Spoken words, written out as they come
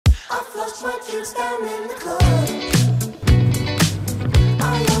flush my drinks down in the club.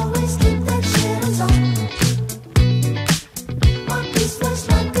 I always keep that shit on top. My piece looks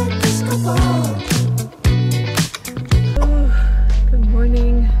like a disco ball. Good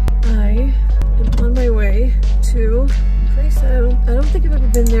morning. I am on my way to a place I don't think I've ever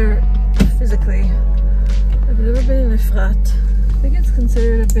been there physically. I've never been in Ofra. I think it's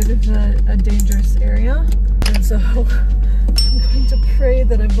considered a bit of a dangerous area, and so I'm going to pray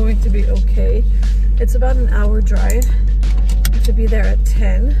that I'm going to be okay. It's about an hour drive. I have to be there at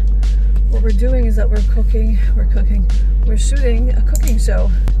 10. What we're doing is that we're shooting a cooking show.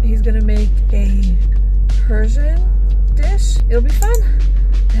 He's gonna make a Persian dish. It'll be fun.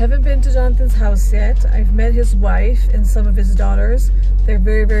 I haven't been to Jonathan's house yet. I've met his wife and some of his daughters. They're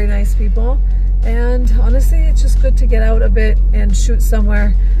very, very nice people. And honestly, it's just good to get out a bit and shoot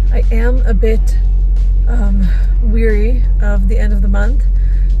somewhere. I am a bit weary of the end of the month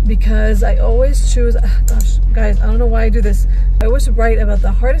because I always choose, gosh, guys, I don't know why I do this. I always write about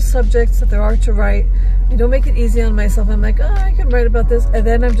the hardest subjects that there are to write. I don't make it easy on myself. I'm like, oh, I can write about this. And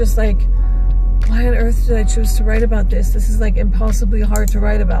then I'm just like, why on earth did I choose to write about this? This is like impossibly hard to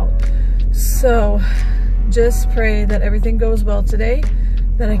write about. So just pray that everything goes well today,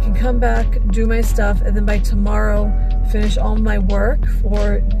 that I can come back, do my stuff, and then by tomorrow finish all my work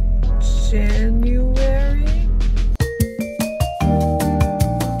for January.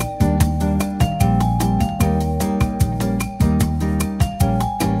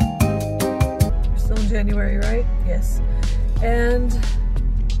 We're still in January, right? Yes. And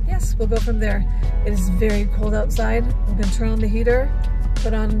yes, we'll go from there. It is very cold outside. I'm gonna turn on the heater,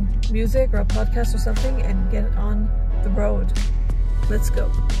 put on music or a podcast or something, and get on the road. Let's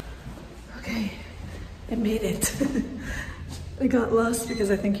go. Okay, I made it. I got lost because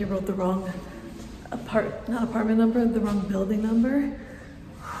I think you wrote the wrong not apartment number, the wrong building number.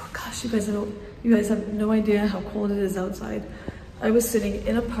 Oh, gosh, you guys have no idea how cold it is outside. I was sitting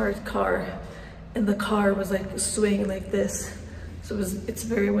in a parked car and the car was like swaying like this. So it's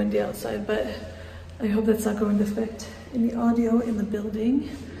very windy outside, but I hope that's not going to affect any audio in the building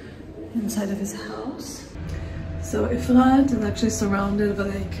inside of his house. So Ofra is actually surrounded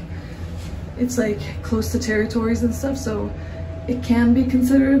by it's like close to territories and stuff, so it can be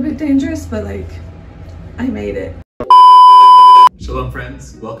considered a bit dangerous, but like, I made it. Shalom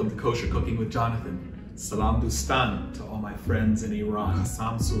friends, welcome to Kosher Cooking with Jonathan. Salam Dustan to all my friends in Iran.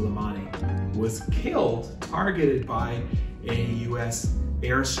 Qassam Soleimani was killed, targeted by a US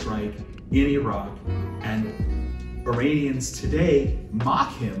airstrike in Iraq, and Iranians today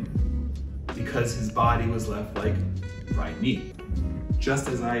mock him because his body was left like fried meat. Just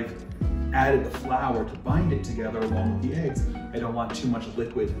as I've added the flour to bind it together along with the eggs, I don't want too much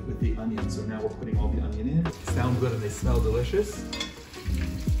liquid with the onion, so now we're putting all the onion in. They sound good and they smell delicious.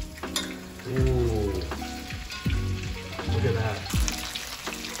 Ooh, look at that.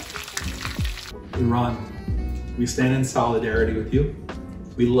 Iran, we stand in solidarity with you.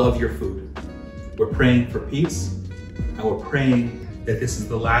 We love your food. We're praying for peace, and we're praying that this is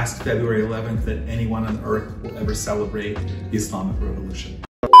the last February 11th that anyone on earth will ever celebrate the Islamic Revolution.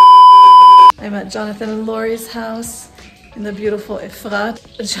 I'm at Jonathan and Lori's house in the beautiful Ofra.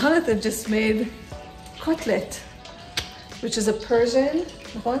 Jonathan just made kotlet, which is a Persian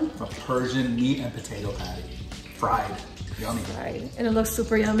one. A Persian meat and potato patty. Fried. Yummy. Fried. And it looks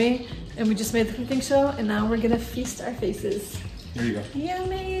super yummy. And we just made the cooking show, and now we're gonna feast our faces. Here you go.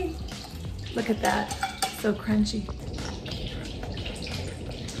 Yummy. Look at that. So crunchy.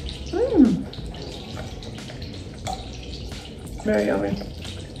 Mmm. Very yummy.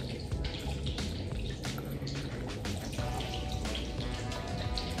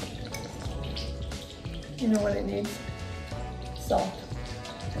 You know what it needs? Salt.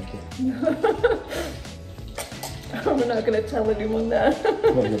 Thank you. We're not gonna tell anyone that.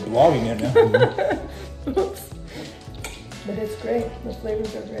 Well, you're vlogging it now. Oops. But it's great. The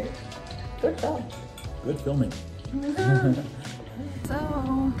flavors are great. Good job. Good filming. So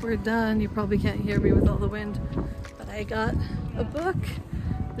we're done. You probably can't hear me with all the wind, but I got a book.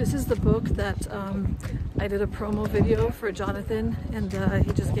 This is the book that I did a promo video for Jonathan, and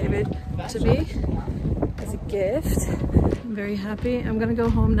he just gave it to me as a gift. I'm very happy. I'm gonna go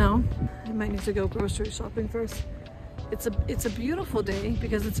home now. I might need to go grocery shopping first. It's a beautiful day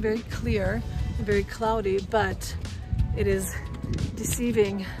because it's very clear and very cloudy, but it is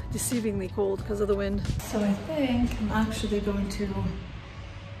deceivingly cold because of the wind. So I think I'm actually going to,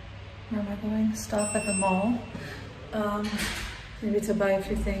 where am I going? Stop at the mall. Maybe to buy a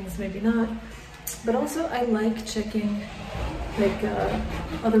few things, maybe not. But also I like checking like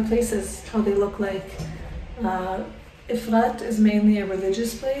other places, how they look like. Ofra is mainly a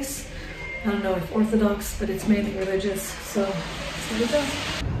religious place, I don't know if Orthodox, but it's mainly religious. So there we go.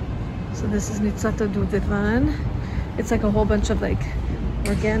 So this is Nitzata Dudevan. It's like a whole bunch of like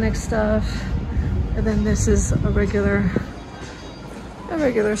organic stuff. And then this is a regular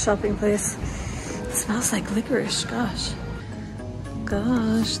shopping place. It smells like licorice, gosh.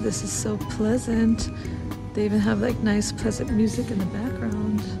 Gosh, this is so pleasant. They even have like nice pleasant music in the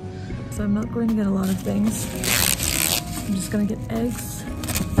background. So I'm not going to get a lot of things. I'm just gonna get eggs,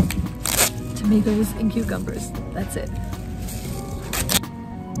 tomatoes, and cucumbers. That's it.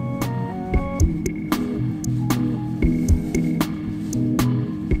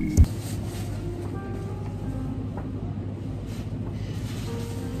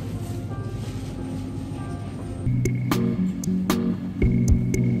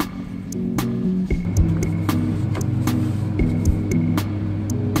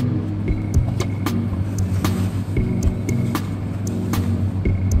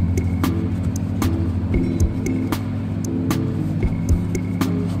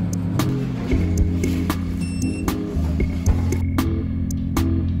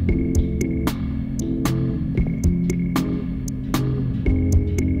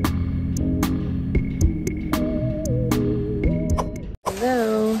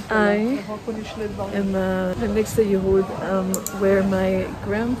 I'm next to Yehud, where my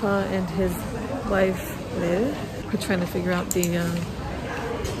grandpa and his wife live. We're trying to figure out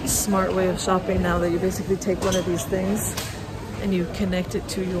the smart way of shopping now that you basically take one of these things and you connect it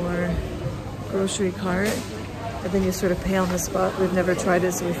to your grocery cart and then you sort of pay on the spot. We've never tried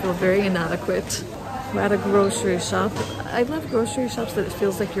it, so we feel very inadequate. We're at a grocery shop. I love grocery shops that it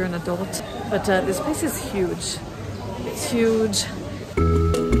feels like you're an adult, but this place is huge. It's huge.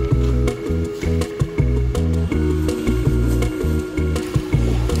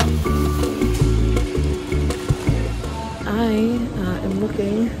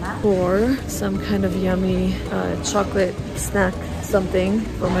 Looking for some kind of yummy chocolate snack something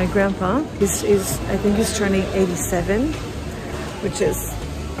for my grandpa. I think he's turning 87, which is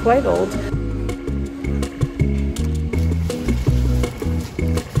quite old.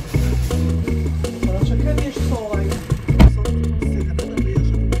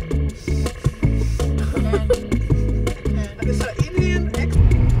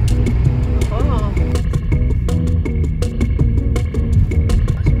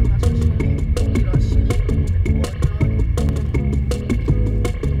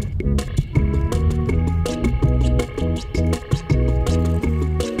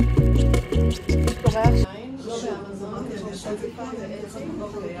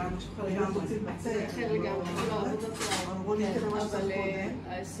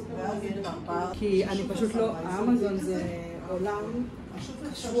 כי אני פשוט לא, האמזון זה עולם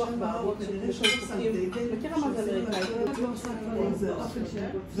קשוח בערבות של חוקים. מכירה מה זה אמריקאי?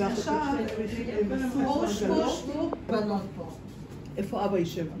 ועכשיו, בנות פה. איפה אבא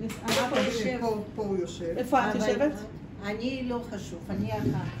יושב? אבא יושב. פה הוא יושב. איפה את יושבת? אני לא חשוב, אני אחר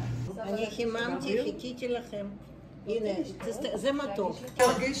כך. אני חיממתי, חיכיתי לכם. הנה, זה מתוק.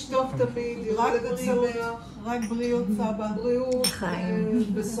 תרגיש טוב תמיד, רק בריאות, רק בריאות סבא. בריאות,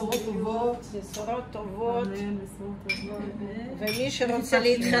 בשורות טובות. בשורות טובות. ומי שרוצה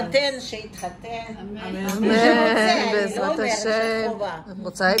להתחתן, שיתחתן. אמן, בעזרת השם.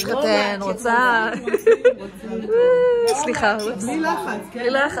 רוצה להתחתן, רוצה. סליחה. בלי לחץ, כן? בלי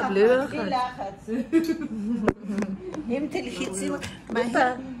לחץ, בלי לחץ. בלי לחץ. אם תלחיצים,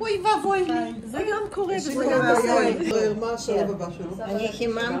 אוי ואבוי לי, זה גם קורה, זה גם קורה. אני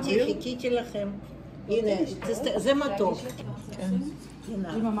חיממתי, חיכיתי לכם. הנה, זה מתוק.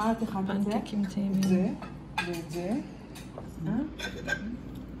 אמא, מה את הכנת את זה? את זה ואת זה.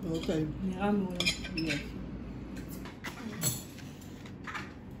 אוקיי. נראה מעולה.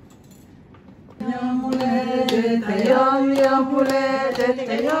 יום הולדת, היום יום הולדת,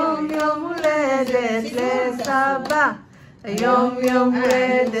 היום יום הולדת לסבא. היום יום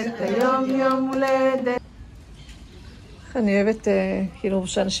הולדת, היום יום הולדת. אני אוהבת כאילו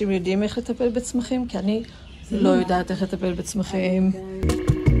שאנשים יודעים איך לטפל בצמחים, כי אני לא יודעת איך לטפל בצמחים.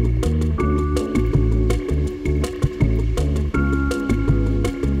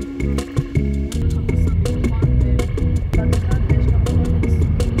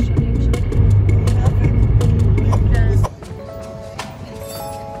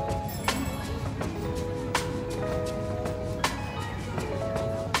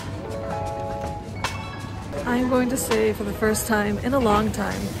 I'm going to say for the first time in a long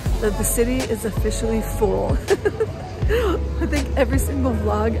time that the city is officially full. I think every single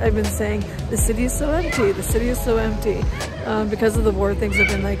vlog I've been saying the city is so empty, the city is so empty. Because of the war, things have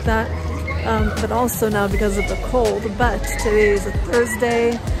been like that. But also now because of the cold. But today is a Thursday.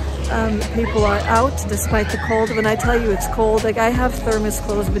 people are out despite the cold. When I tell you it's cold, like I have thermos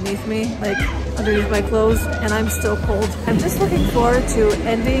clothes beneath me, like underneath my clothes, and I'm still cold. I'm just looking forward to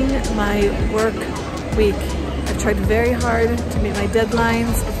ending my work week. I've tried very hard to meet my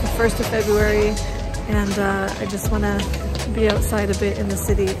deadlines. It's the 1st of February, and I just want to be outside a bit in the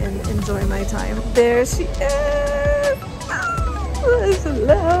city and enjoy my time. There she is!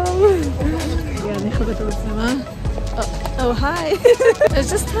 Hello! Oh, hi! I was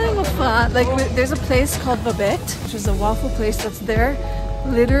just telling Ofra, like there's a place called Babette, which is a waffle place that's there.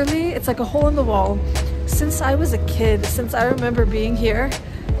 Literally, it's like a hole in the wall. Since I was a kid, since I remember being here,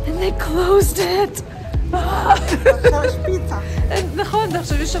 and they closed it! נכון,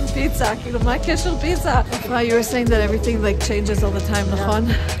 עכשיו יש שם פיצה, כאילו מה הקשר פיצה? You were saying that everything like changes all the time, נכון?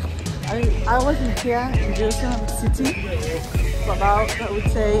 I wasn't here in Jerusalem City for about, I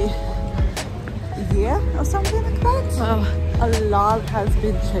would say, a year or something like that. Wow. A lot has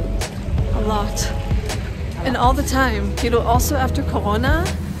been changed. A lot. And all the time, כאילו, also after Corona,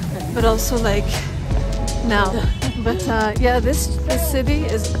 but also like now. But yeah, this city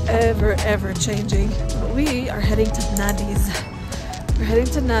is ever changing. But we are heading to Nadi's. We're heading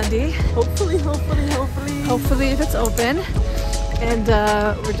to Nadi. Hopefully if it's open. And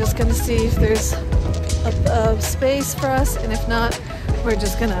we're just gonna see if there's a space for us, and if not, we're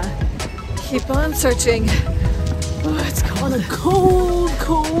just gonna keep on searching. Oh, it's cold. On a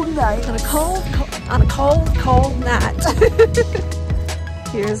cold night. On a cold night.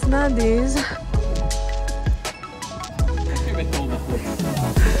 Here's Nadi's.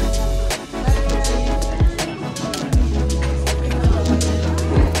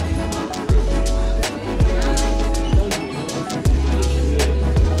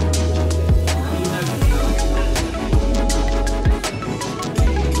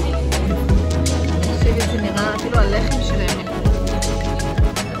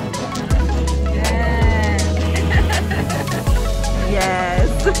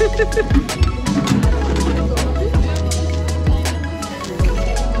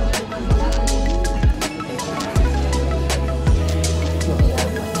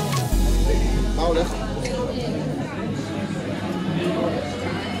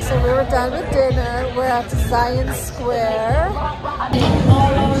 So we were done with dinner. We're at Zion Square.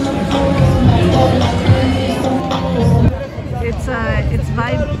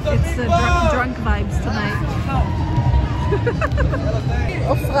 It's drunk vibes tonight.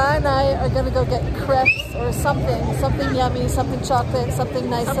 Ofra and I are gonna go get crepes or something yummy, something chocolate, something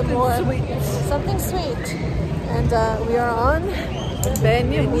nice and warm, something sweet. And we are on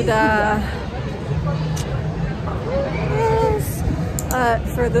Ben Yehuda. Yes.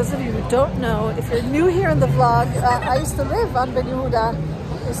 For those of you who don't know, if you're new here in the vlog, I used to live on Ben Yehuda.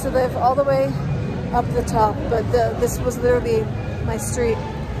 I used to live all the way up the top, but this was literally my street.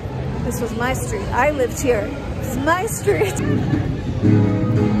 This was my street. I lived here. This is my street.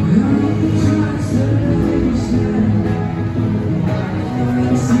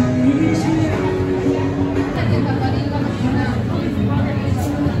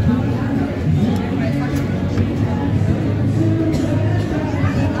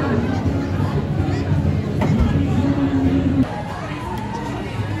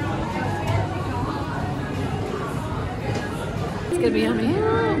 It's gonna be yummy.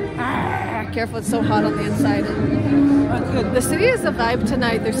 Careful, it's so hot on the inside. The city is a vibe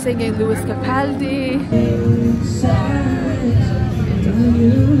tonight. They're singing Louis Capaldi.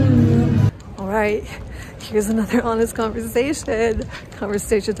 All right, here's another honest conversation.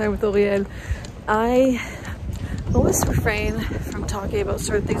 Conversation time with Oriel. I always refrain from talking about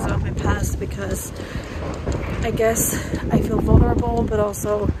certain things about my past because I guess I feel vulnerable, but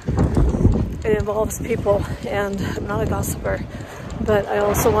also it involves people, and I'm not a gossiper. But I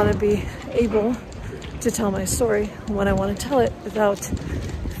also want to be able to tell my story when I want to tell it without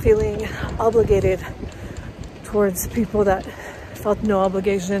feeling obligated towards people that felt no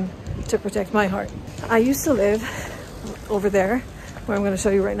obligation to protect my heart. I used to live over there, where I'm going to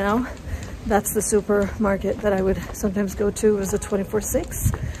show you right now. That's the supermarket that I would sometimes go to. It was a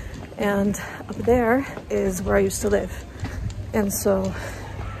 24/6, and up there is where I used to live. And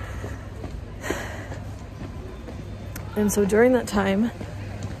so during that time,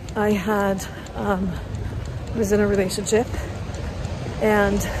 I was in a relationship,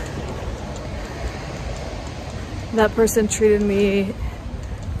 and that person treated me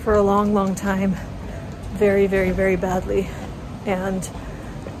for a long time very badly, and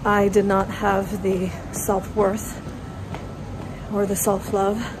I did not have the self-worth or the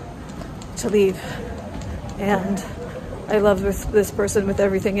self-love to leave. And I loved this person with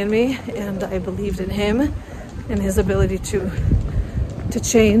everything in me, and I believed in him and his ability to to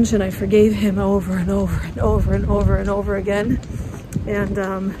change, and I forgave him over and over and over and over and over again.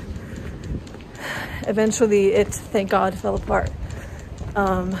 And eventually it, thank God, fell apart.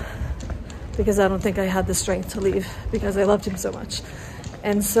 Because I don't think I had the strength to leave because I loved him so much.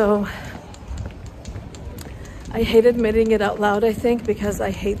 And so I hate admitting it out loud, I think, because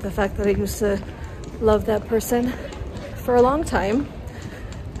I hate the fact that I used to love that person for a long time.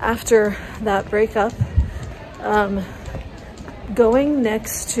 After that breakup, going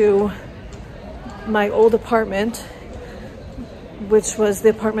next to my old apartment, which was the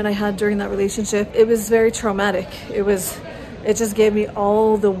apartment I had during that relationship, it was very traumatic. It just gave me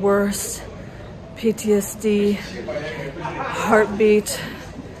all the worst PTSD, heartbeat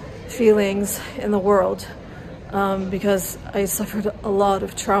feelings in the world, because I suffered a lot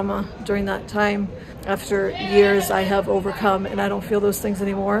of trauma during that time. After years, I have overcome, and I don't feel those things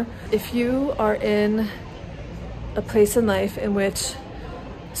anymore. If you are in a place in life in which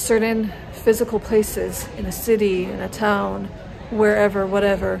certain physical places in a city, in a town, wherever,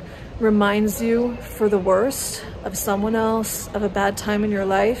 whatever, reminds you for the worst of someone else, of a bad time in your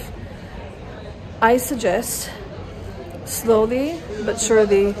life, I suggest slowly but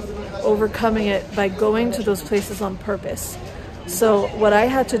surely overcoming it by going to those places on purpose. So what I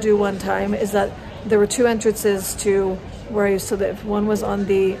had to do one time is that there were two entrances to where I used to live. One was on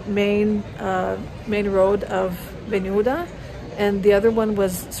the main road of Ben Yehuda, and the other one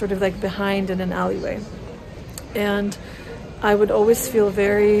was sort of like behind in an alleyway. And I would always feel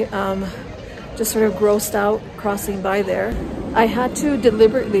very just sort of grossed out crossing by there. I had to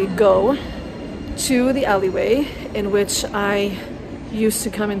deliberately go to the alleyway in which I used to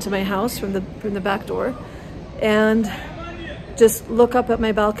come into my house from the back door, and just look up at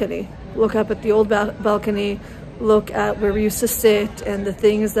my balcony, look up at the old balcony, look at where we used to sit and the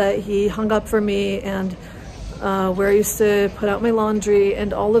things that he hung up for me, and where I used to put out my laundry,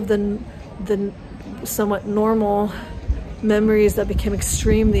 and all of the somewhat normal memories that became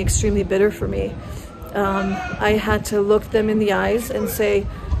extremely bitter for me. I had to look them in the eyes and say,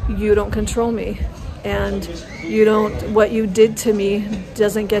 you don't control me, and what you did to me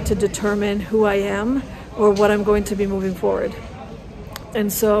doesn't get to determine who I am or what I'm going to be moving forward.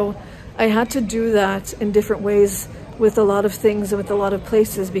 And so I had to do that in different ways with a lot of things and with a lot of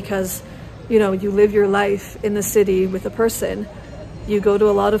places, because, you know, you live your life in the city with a person, you go to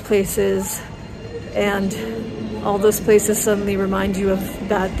a lot of places, and all those places suddenly remind you of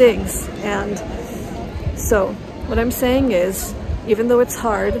bad things. And so what I'm saying is, even though it's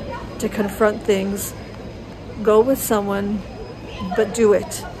hard to confront things, go with someone, but do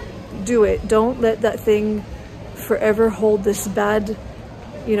it. Do it. Don't let that thing forever hold this bad,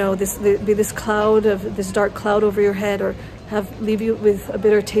 you know, this cloud of this dark cloud over your head, or leave you with a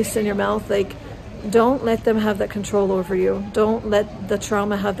bitter taste in your mouth. Like, don't let them have that control over you. Don't let the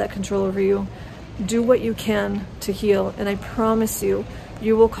trauma have that control over you. Do what you can to heal, and I promise you,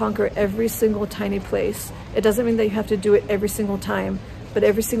 you will conquer every single tiny place. It doesn't mean that you have to do it every single time, but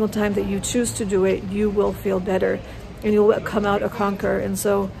every single time that you choose to do it, you will feel better, and you'll come out a conqueror. And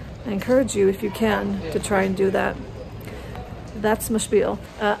so I encourage you, if you can, to try and do that. That's my spiel.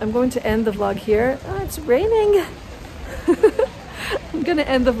 I'm going to end the vlog here. Oh, it's raining. I'm gonna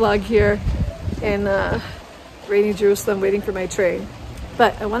end the vlog here in rainy Jerusalem, waiting for my train.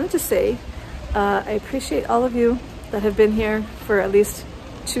 But I wanted to say, I appreciate all of you that have been here for at least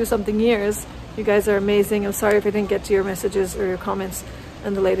 2-something years. You guys are amazing. I'm sorry if I didn't get to your messages or your comments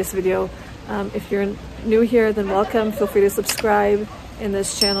in the latest video. If you're new here, then welcome. Feel free to subscribe in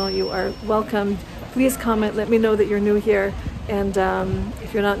this channel. You are welcome. Please comment. Let me know that you're new here. And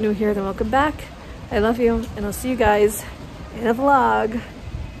if you're not new here, then welcome back. I love you, and I'll see you guys in a vlog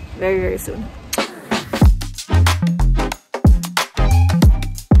very, very soon.